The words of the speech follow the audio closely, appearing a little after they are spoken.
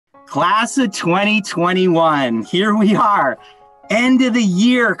Class of 2021, here we are. End of the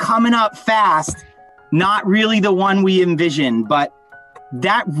year coming up fast. Not really the one we envisioned, but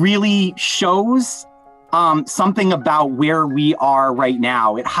that really shows something about where we are right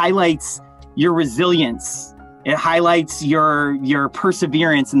now. It highlights your resilience. It highlights your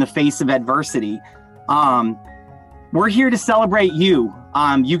perseverance in the face of adversity. We're here to celebrate you.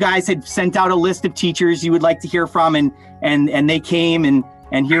 You guys had sent out a list of teachers you would like to hear from, and they came,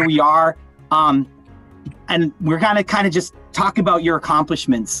 and here we are. And we're gonna kind of just talk about your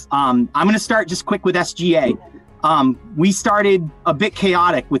accomplishments. I'm gonna start just quick with SGA. We started a bit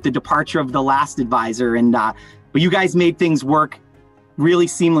chaotic with the departure of the last advisor, but you guys made things work really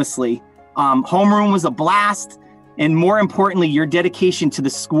seamlessly. Homeroom was a blast, and more importantly, your dedication to the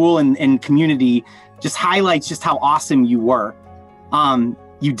school and community just highlights just how awesome you were.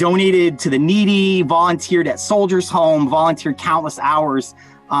 You donated to the needy, volunteered at Soldiers Home, volunteered countless hours,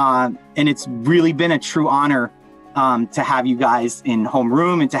 and it's really been a true honor to have you guys in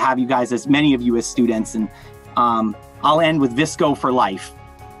homeroom and to have you guys, as many of you as students. And I'll end with Visco for life.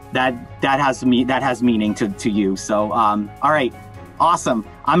 That has meaning to you. So all right, awesome.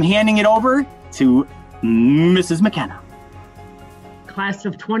 I'm handing it over to Mrs. McKenna. Class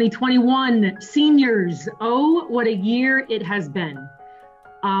of 2021, seniors, oh, what a year it has been.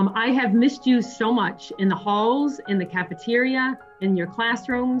 I have missed you so much in the halls, in the cafeteria, in your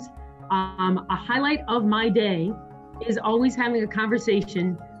classrooms. A highlight of my day is always having a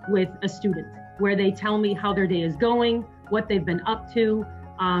conversation with a student where they tell me how their day is going, what they've been up to.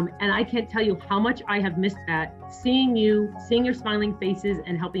 And I can't tell you how much I have missed that, seeing you, seeing your smiling faces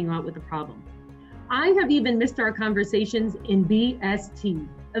and helping you out with the problem. I have even missed our conversations in BST.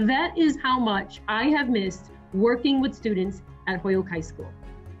 That is how much I have missed working with students at Holyoke High School.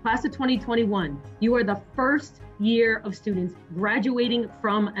 Class of 2021, you are the first year of students graduating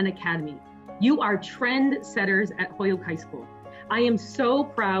from an academy. You are trend setters at Holyoke High School. I am so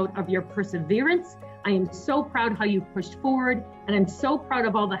proud of your perseverance. I am so proud how you pushed forward, and I'm so proud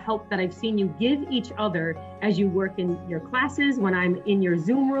of all the help that I've seen you give each other as you work in your classes, when I'm in your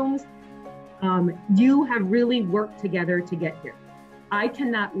Zoom rooms. You have really worked together to get here. I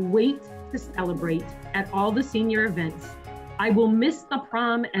cannot wait to celebrate at all the senior events. I will miss the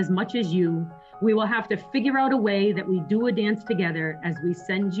prom as much as you. We will have to figure out a way that we do a dance together as we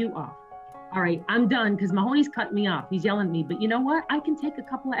send you off. All right, I'm done because Mahoney's cut me off. He's yelling at me, but you know what? I can take a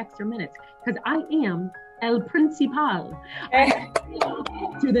couple of extra minutes because I am El Principal.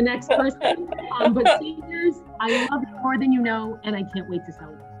 To the next person. But seniors, I love you more than you know, and I can't wait to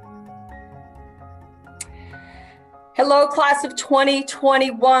celebrate. Hello, class of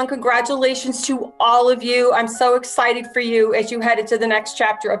 2021. Congratulations to all of you. I'm so excited for you as you head into the next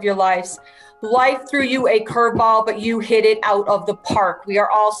chapter of your lives. Life threw you a curveball, but you hit it out of the park. We are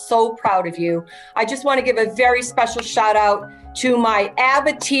all so proud of you. I just want to give a very special shout out to my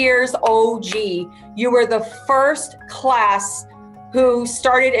Abbotteers OG. You were the first class who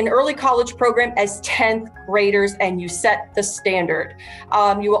started an early college program as 10th graders, and you set the standard.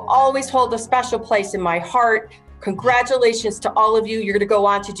 You will always hold a special place in my heart. Congratulations to all of you. You're going to go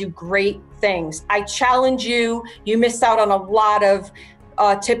on to do great things. I challenge you. You missed out on a lot of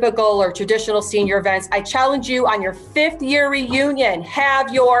typical or traditional senior events. I challenge you on your 5th year reunion,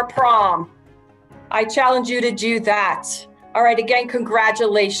 have your prom. I challenge you to do that. All right, again,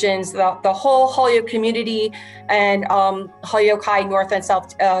 congratulations. The whole Holyoke community and Holyoke High North and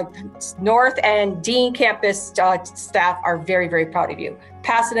South, North and Dean campus staff are very, very proud of you.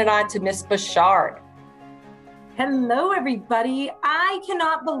 Passing it on to Miss Bouchard. Hello, everybody. I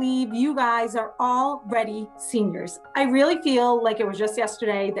cannot believe you guys are already seniors. I really feel like it was just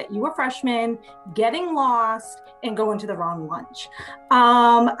yesterday that you were freshmen getting lost and going to the wrong lunch.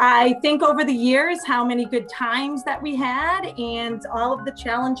 I think over the years, how many good times that we had and all of the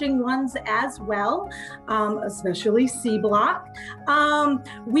challenging ones as well, especially C Block.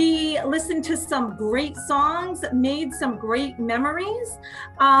 We listened to some great songs, made some great memories.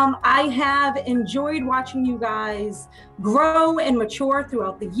 I have enjoyed watching you guys grow and mature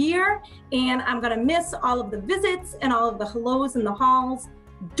throughout the year, and I'm gonna miss all of the visits and all of the hellos in the halls.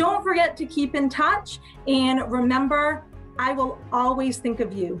 Don't forget to keep in touch, and remember, I will always think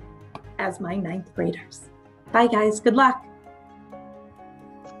of you as my 9th graders. Bye guys, good luck.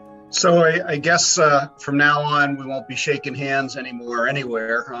 So I guess from now on, we won't be shaking hands anymore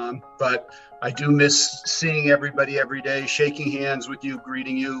anywhere, but I do miss seeing everybody every day, shaking hands with you,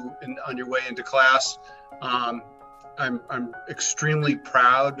 greeting you on your way into class. I'm extremely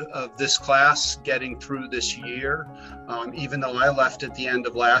proud of this class getting through this year. Even though I left at the end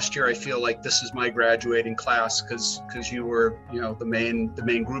of last year, I feel like this is my graduating class because you were, the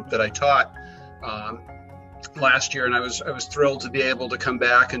main group that I taught last year, and I was thrilled to be able to come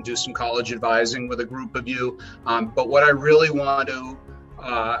back and do some college advising with a group of you. But what I really want to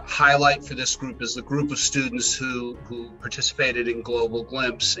highlight for this group is the group of students who participated in Global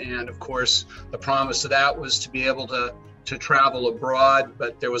Glimpse. And of course, the promise of that was to be able to travel abroad,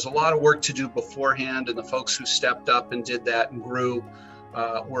 but there was a lot of work to do beforehand, and the folks who stepped up and did that and grew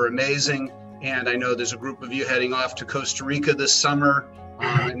were amazing. And I know there's a group of you heading off to Costa Rica this summer,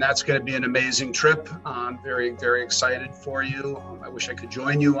 and that's going to be an amazing trip. I'm very, very excited for you. I wish I could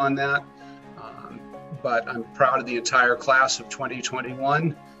join you on that. But I'm proud of the entire class of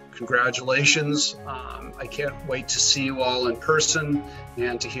 2021. Congratulations. I can't wait to see you all in person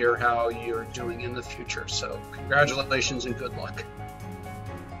and to hear how you're doing in the future. So congratulations and good luck.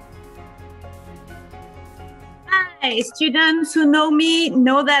 Hi, students who know me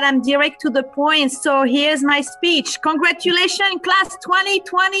know that I'm direct to the point. So here's my speech. Congratulations, class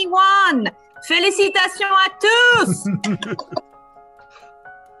 2021. Félicitations à tous.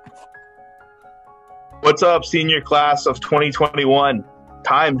 What's up, senior class of 2021?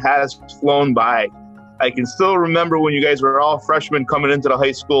 Time has flown by. I can still remember when you guys were all freshmen coming into the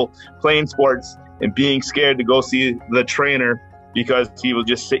high school playing sports and being scared to go see the trainer because he will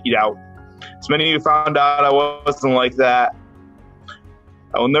just sit you out. As many of you found out I wasn't like that.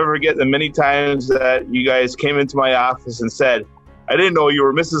 I will never forget the many times that you guys came into my office and said, I didn't know you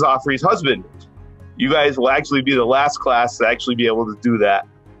were Mrs. Offrey's husband. You guys will actually be the last class to actually be able to do that.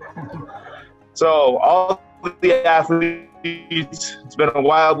 So all the athletes, it's been a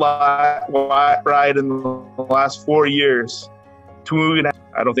wild ride in the last 4 years.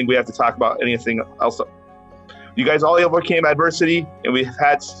 I don't think we have to talk about anything else. You guys all overcame adversity, and we've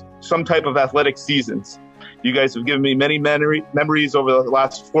had some type of athletic seasons. You guys have given me many memories over the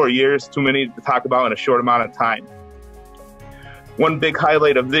last 4 years, too many to talk about in a short amount of time. One big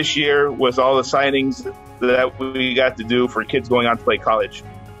highlight of this year was all the signings that we got to do for kids going on to play college.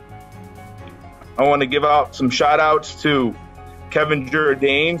 I want to give out some shout outs to Kevin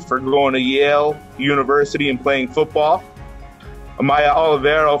Jourdain for going to Yale University and playing football. Amaya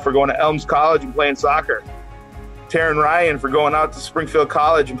Olivero for going to Elms College and playing soccer. Taryn Ryan for going out to Springfield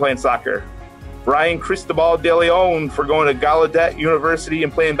College and playing soccer. Brian Cristobal de Leon for going to Gallaudet University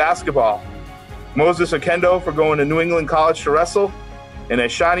and playing basketball. Moses Okendo for going to New England College to wrestle. And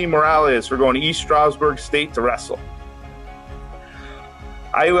Ashani Morales for going to East Stroudsburg State to wrestle.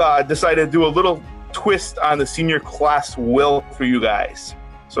 I decided to do a little twist on the senior class will for you guys.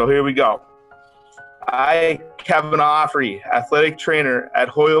 So here we go. I, Kevin Offrey, athletic trainer at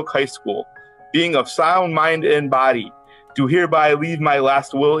Holyoke High School, being of sound mind and body, do hereby leave my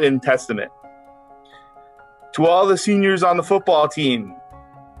last will and testament. To all the seniors on the football team,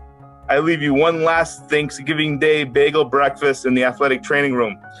 I leave you one last Thanksgiving Day bagel breakfast in the athletic training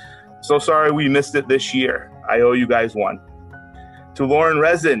room. So sorry we missed it this year. I owe you guys one. To Lauren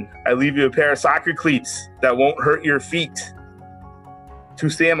Resin, I leave you a pair of soccer cleats that won't hurt your feet. To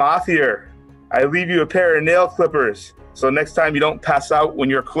Sam Othier, I leave you a pair of nail clippers so next time you don't pass out when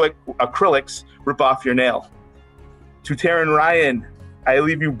your acrylics rip off your nail. To Taryn Ryan, I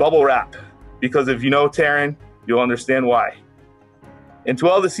leave you bubble wrap because if you know Taryn, you'll understand why. And to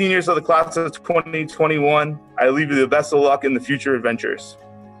all the seniors of the class of 2021, I leave you the best of luck in the future adventures.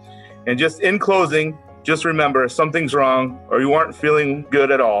 And just in closing, just remember, if something's wrong or you aren't feeling good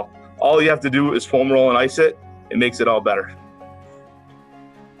at all you have to do is foam roll and ice it. It makes it all better.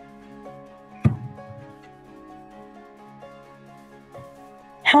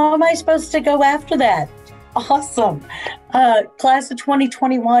 How am I supposed to go after that? Awesome. Class of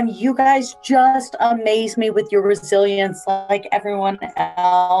 2021, you guys just amaze me with your resilience like everyone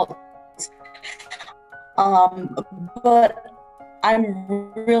else. But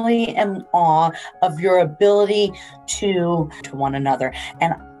I'm really in awe of your ability to one another.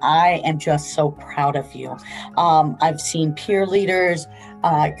 And I am just so proud of you. I've seen peer leaders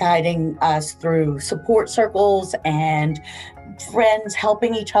guiding us through support circles and friends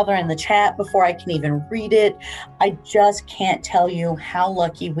helping each other in the chat before I can even read it. I just can't tell you how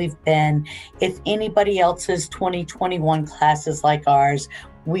lucky we've been. If anybody else's 2021 class is like ours,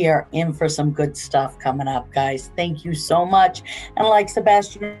 we are in for some good stuff coming up, guys. Thank you so much. And like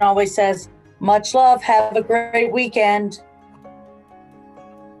Sebastian always says, much love. Have a great weekend.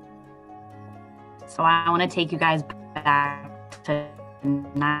 So I want to take you guys back to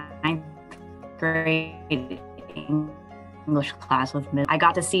 9th grade English class with Miss. I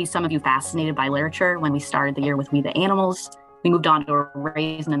got to see some of you fascinated by literature when we started the year with We the Animals. We moved on to A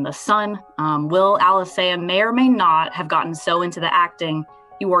Raisin in the Sun. Will Alisea may or may not have gotten so into the acting,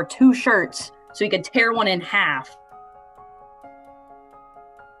 he wore 2 shirts so he could tear one in half.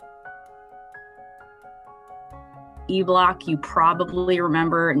 E-Block, you probably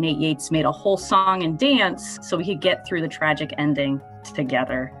remember Nate Yates made a whole song and dance so we could get through the tragic ending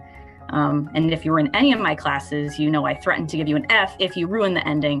together. And if you were in any of my classes, you know I threatened to give you an F if you ruined the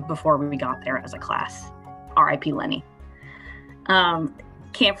ending before we got there as a class. R.I.P. Lenny.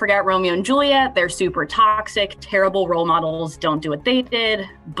 Can't forget Romeo and Juliet. They're super toxic, terrible role models. Don't do what they did.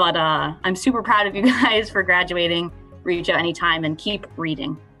 But I'm super proud of you guys for graduating. Reach out anytime and keep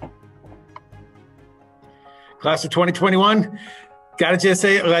reading. Class of 2021, gotta just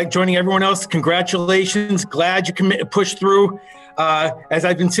say, like joining everyone else, congratulations. Glad you pushed through. As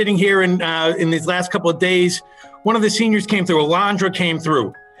I've been sitting here in these last couple of days, one of the seniors came through, Alondra came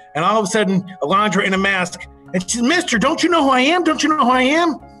through. And all of a sudden, Alondra in a mask, and she said, "Mister, don't you know who I am? Don't you know who I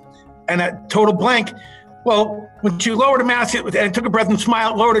am?" And a total blank. Well, when she lowered the mask and took a breath and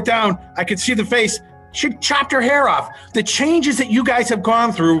smiled, lowered it down, I could see the face. She chopped her hair off. The changes that you guys have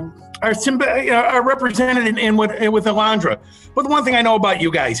gone through are represented with Alondra. But the one thing I know about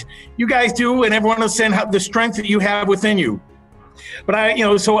you guys do, and everyone else saying the strength that you have within you. But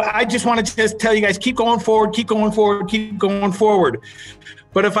so I just want to just tell you guys, keep going forward, keep going forward, keep going forward.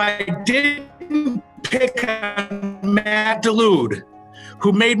 But if I didn't pick on Matt Delude,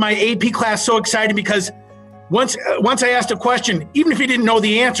 who made my AP class so exciting because once I asked a question, even if he didn't know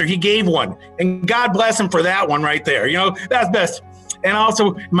the answer, he gave one. And God bless him for that one right there. That's best. And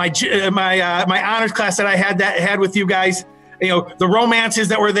also my honors class that I had with you guys, the romances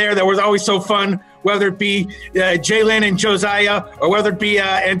that were there, that was always so fun, whether it be Jalen and Josiah, or whether it be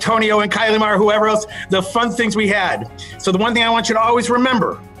Antonio and Kylie Mar, whoever else, the fun things we had. So the one thing I want you to always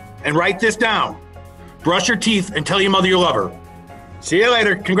remember, and write this down, brush your teeth and tell your mother you love her. See you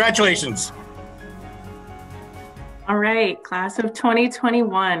later. Congratulations. All right, class of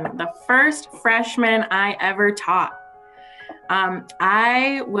 2021, the first freshman I ever taught.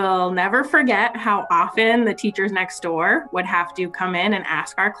 I will never forget how often the teachers next door would have to come in and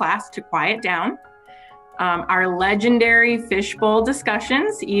ask our class to quiet down. Our legendary fishbowl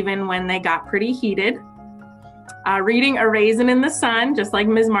discussions, even when they got pretty heated. Reading A Raisin in the Sun, just like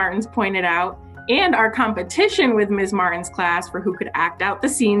Ms. Martins pointed out, and our competition with Ms. Martin's class for who could act out the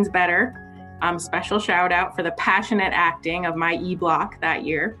scenes better. Special shout out for the passionate acting of my E-Block that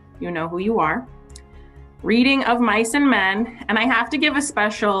year. You know who you are. Reading of Mice and Men, and I have to give a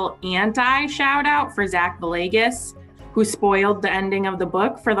special anti-shout out for Zach Villegas, who spoiled the ending of the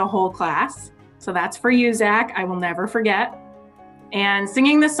book for the whole class. So that's for you, Zach, I will never forget. And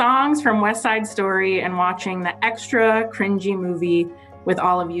singing the songs from West Side Story and watching the extra cringy movie with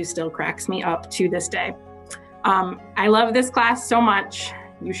all of you still cracks me up to this day. I love this class so much.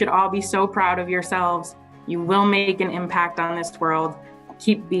 You should all be so proud of yourselves. You will make an impact on this world.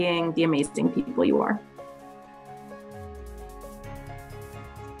 Keep being the amazing people you are.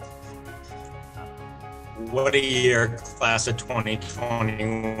 What a year, class of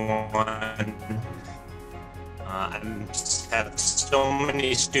 2021. I have so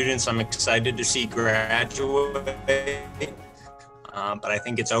many students I'm excited to see graduate. But I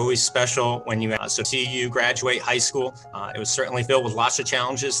think it's always special when you see you graduate high school. It was certainly filled with lots of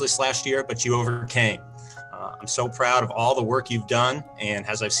challenges this last year, but you overcame. I'm so proud of all the work you've done. And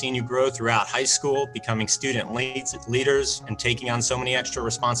as I've seen you grow throughout high school, becoming student leaders and taking on so many extra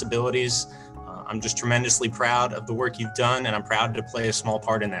responsibilities, I'm just tremendously proud of the work you've done, and I'm proud to play a small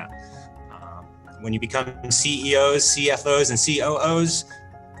part in that. When you become CEOs, CFOs, and COOs,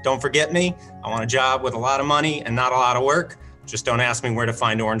 don't forget me. I want a job with a lot of money and not a lot of work. Just don't ask me where to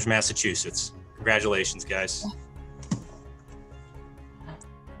find Orange, Massachusetts. Congratulations, guys.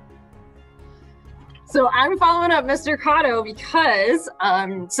 So I'm following up Mr. Cotto because,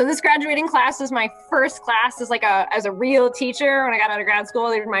 so this graduating class was my first class as as a real teacher. When I got out of grad school,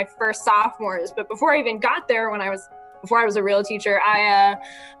 they were my first sophomores. But before I even got there, before I was a real teacher, I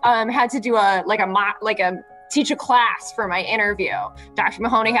had to do teach a class for my interview. Dr.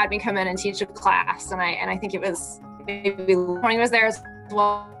 Mahoney had me come in and teach a class, and I think it was maybe Tony was there as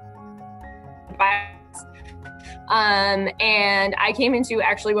well. And I came into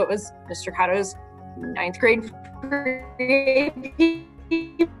actually what was Mr. Cotto's 9th grade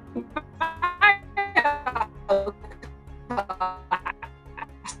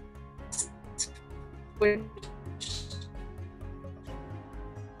which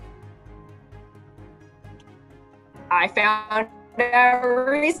I found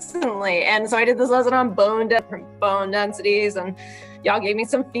recently. And so I did this lesson on bone densities, and y'all gave me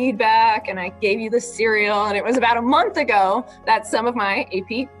some feedback, and I gave you the serial. And it was about a month ago that some of my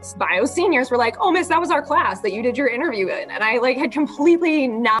AP Bio seniors were like, "Oh, miss, that was our class that you did your interview in." And I like had completely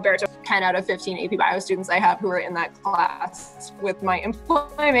not compared to 10 out of 15 AP Bio students I have who are in that class with my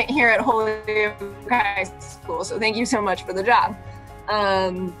employment here at Holyoke High School. So thank you so much for the job.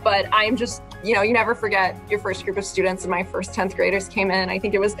 But I'm just, you know, you never forget your first group of students. And my first 10th graders came in. I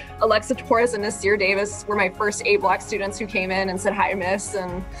think it was Alexa Torres and Nasir Davis were my first A block students who came in and said, "Hi, miss."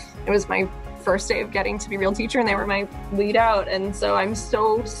 And it was my first day of getting to be a real teacher, and they were my lead out. And so I'm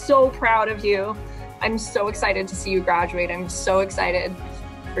so, so proud of you. I'm so excited to see you graduate. I'm so excited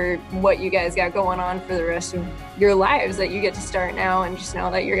for what you guys got going on for the rest of your lives that you get to start now, and just know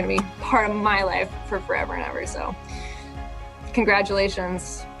that you're going to be part of my life for forever and ever. So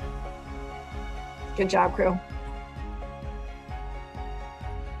congratulations. Good job, crew.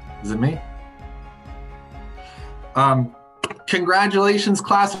 Is it me? Congratulations,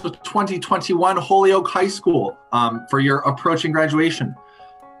 class of 2021 Holyoke High School, for your approaching graduation.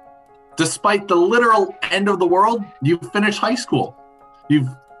 Despite the literal end of the world, you've finished high school. You've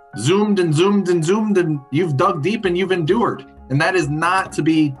zoomed and zoomed and zoomed, and you've dug deep and you've endured. And that is not to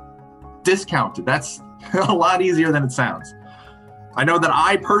be discounted. That's a lot easier than it sounds. I know that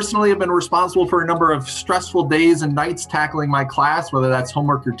I personally have been responsible for a number of stressful days and nights tackling my class, whether that's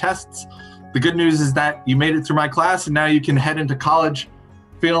homework or tests. The good news is that you made it through my class, and now you can head into college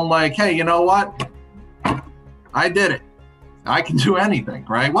feeling like, hey, you know what? I did it. I can do anything,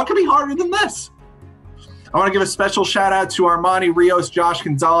 right? What could be harder than this? I want to give a special shout out to Armani Rios, Josh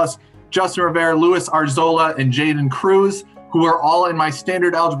Gonzalez, Justin Rivera, Luis Arzola, and Jaden Cruz, who were all in my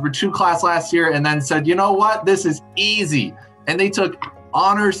standard Algebra 2 class last year and then said, you know what? This is easy. And they took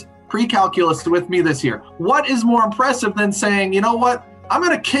honors pre-calculus with me this year. What is more impressive than saying, you know what? I'm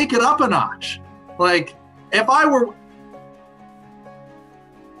going to kick it up a notch. Like, if I were,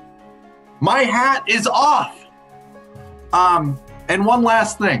 my hat is off. And one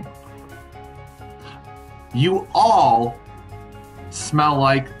last thing. You all smell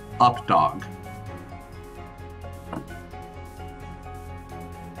like Updog.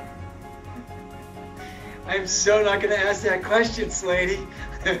 I'm so not going to ask that question, Slady.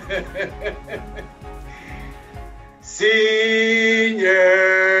 Seniors,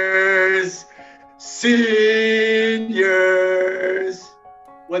 seniors.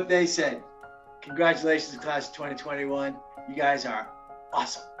 What they said. Congratulations, class of 2021. You guys are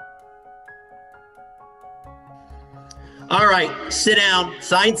awesome. All right, sit down,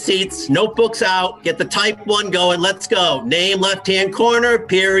 sign seats, notebooks out, get the type 1 going, let's go. Name left-hand corner,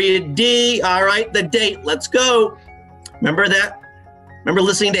 period D. All right, the date, let's go. Remember that? Remember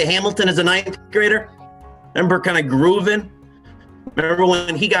listening to Hamilton as a 9th grader? Remember kind of grooving? Remember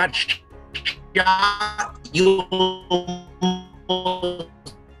when he got shot, you were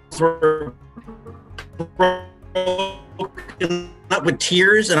broken up with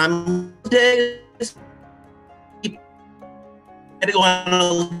tears, and I'm had to go on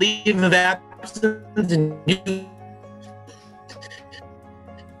a leave of absence, and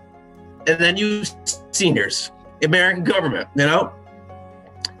then you seniors, American government, you know,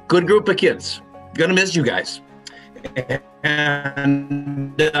 good group of kids. Gonna miss you guys.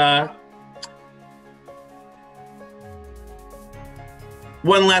 And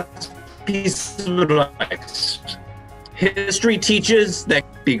one last piece of advice: history teaches that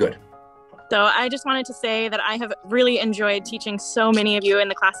be good. So I just wanted to say that I have really enjoyed teaching so many of you in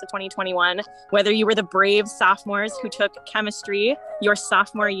the class of 2021, whether you were the brave sophomores who took chemistry your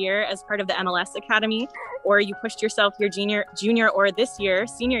sophomore year as part of the MLS Academy, or you pushed yourself your junior or this year,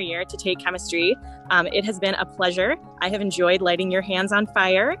 senior year, to take chemistry. It has been a pleasure. I have enjoyed lighting your hands on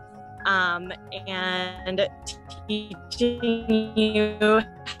fire and teaching you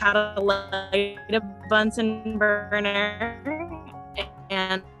how to light a Bunsen burner.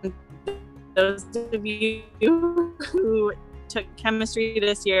 And those of you who took chemistry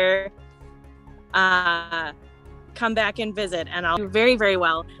this year, come back and visit, and I'll do very, very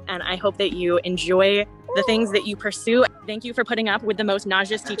well. And I hope that you enjoy the things that you pursue. Thank you for putting up with the most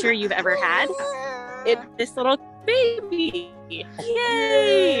nauseous teacher you've ever had. This little baby.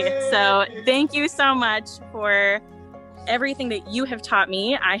 Yay! So thank you so much for everything that you have taught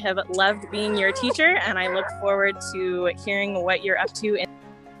me. I have loved being your teacher, and I look forward to hearing what you're up to.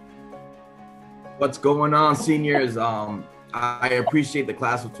 What's going on, seniors? I appreciate the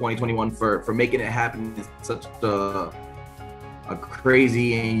class of 2021 for making it happen in such a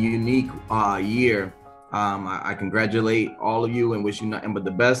crazy and unique year. I congratulate all of you and wish you nothing but the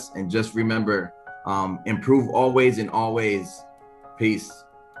best. And just remember, improve always and always. Peace.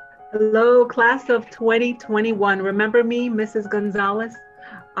 Hello, class of 2021. Remember me, Mrs. Gonzalez?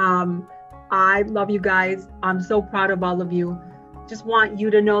 I love you guys. I'm so proud of all of you. Just want you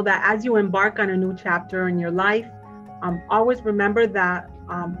to know that as you embark on a new chapter in your life, always remember that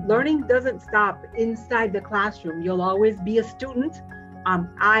learning doesn't stop inside the classroom. You'll always be a student.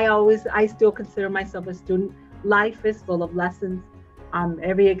 I still consider myself a student. Life is full of lessons.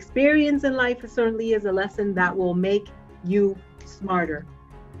 Every experience in life certainly is a lesson that will make you smarter.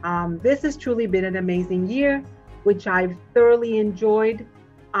 This has truly been an amazing year, which I've thoroughly enjoyed,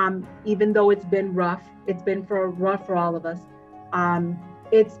 even though it's been rough. It's been rough for all of us.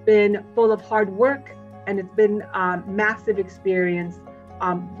 It's been full of hard work, and it's been a massive experience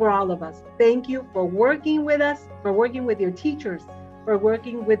for all of us. Thank you for working with us, for working with your teachers, for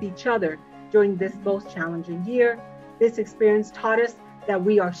working with each other during this most challenging year. This experience taught us that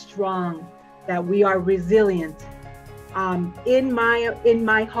we are strong, that we are resilient. In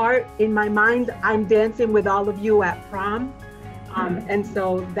my heart, in my mind, I'm dancing with all of you at prom. And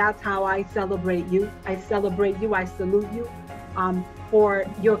so that's how I celebrate you. I celebrate you, I salute you for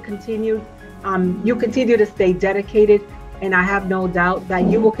your continued, you continue to stay dedicated, and I have no doubt that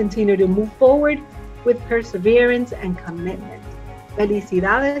you will continue to move forward with perseverance and commitment.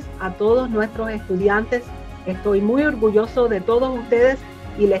 Felicidades a todos nuestros estudiantes. Estoy muy orgulloso de todos ustedes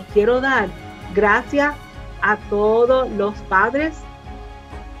y les quiero dar gracias a todos los padres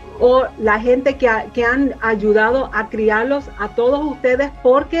o la gente que han ayudado a criarlos, a todos ustedes,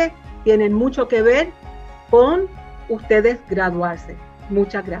 porque tienen mucho que ver con ustedes graduarse.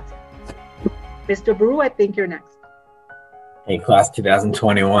 Muchas gracias. Mr. Baru, I think you're next. Hey, class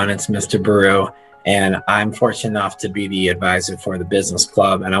 2021, it's Mr. Baru, and I'm fortunate enough to be the advisor for the business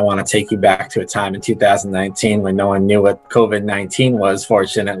club. And I want to take you back to a time in 2019 when no one knew what COVID-19 was,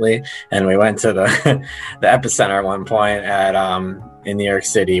 fortunately. And we went to the epicenter at one point in New York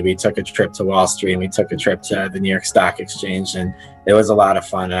City. We took a trip to Wall Street, and we took a trip to the New York Stock Exchange, and it was a lot of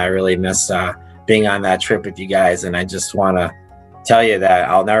fun. And I really miss being on that trip with you guys. And I just want to tell you that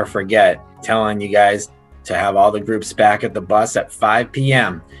I'll never forget telling you guys to have all the groups back at the bus at 5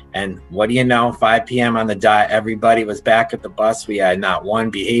 p.m. And what do you know, 5 p.m. on the dot, everybody was back at the bus. We had not one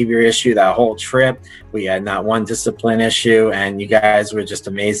behavior issue that whole trip. We had not one discipline issue, and you guys were just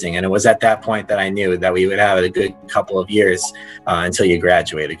amazing. And it was at that point that I knew that we would have a good couple of years until you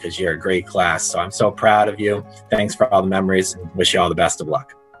graduated, because you're a great class. So I'm so proud of you. Thanks for all the memories, and wish you all the best of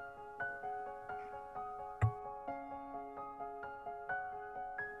luck.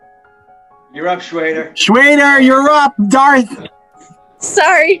 You're up, Schwader. Schwader, you're up. Darth.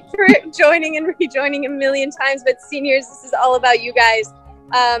 Sorry for joining and rejoining a million times, but seniors, this is all about you guys.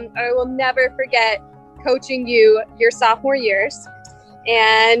 I will never forget coaching you your sophomore years.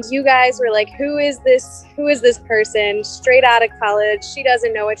 And you guys were like, who is this person straight out of college? She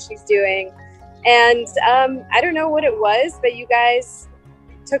doesn't know what she's doing. And I don't know what it was, but you guys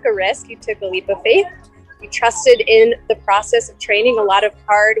took a risk. You took a leap of faith. You trusted in the process of training, a lot of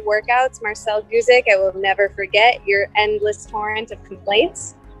hard workouts. Marcel Guzik, I will never forget your endless torrent of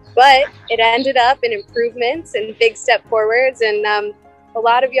complaints, but it ended up in improvements and big step forwards. And a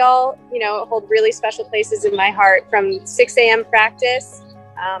lot of y'all, hold really special places in my heart, from 6 a.m. practice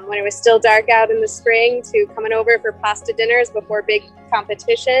when it was still dark out in the spring, to coming over for pasta dinners before big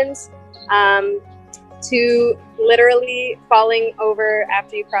competitions, to literally falling over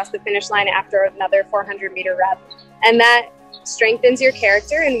after you cross the finish line after another 400-meter rep. And that strengthens your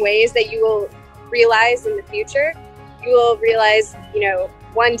character in ways that you will realize in the future. You will realize,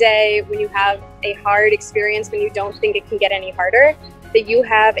 one day when you have a hard experience, when you don't think it can get any harder, that you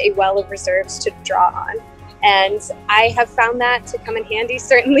have a well of reserves to draw on. And I have found that to come in handy,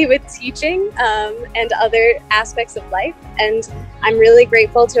 certainly with teaching and other aspects of life. And I'm really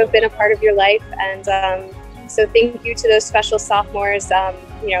grateful to have been a part of your life. And so thank you to those special sophomores,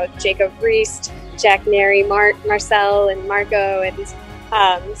 Jacob Reist, Jack Neri, Marcel, and Marco,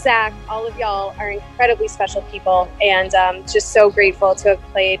 and Zach. All of y'all are incredibly special people, and just so grateful to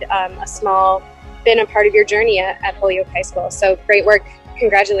have been a part of your journey at Holyoke High School. So great work,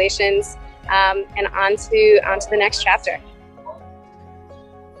 congratulations. And on to the next chapter.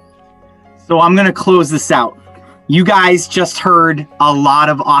 So I'm going to close this out. You guys just heard a lot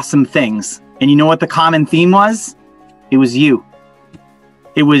of awesome things. And you know what the common theme was? It was you.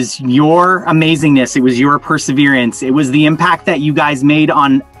 It was your amazingness. It was your perseverance. It was the impact that you guys made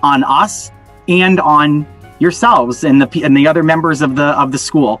on us and on yourselves and the other members of the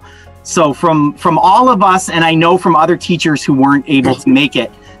school. So from all of us, and I know from other teachers who weren't able to make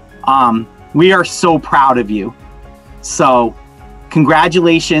it, we are so proud of you. So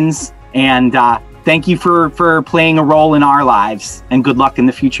congratulations, and thank thank you for playing a role in our lives, and good luck in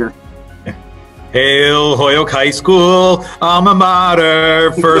the future. Hail Holyoke High School, alma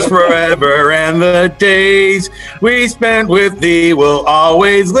mater, first forever, and the days we spent with thee will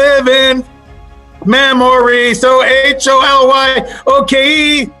always live in memory. So HOLYOKE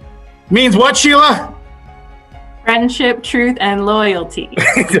means what, Sheila? Friendship, truth, and loyalty.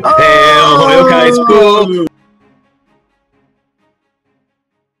 Hail Holyoke High School.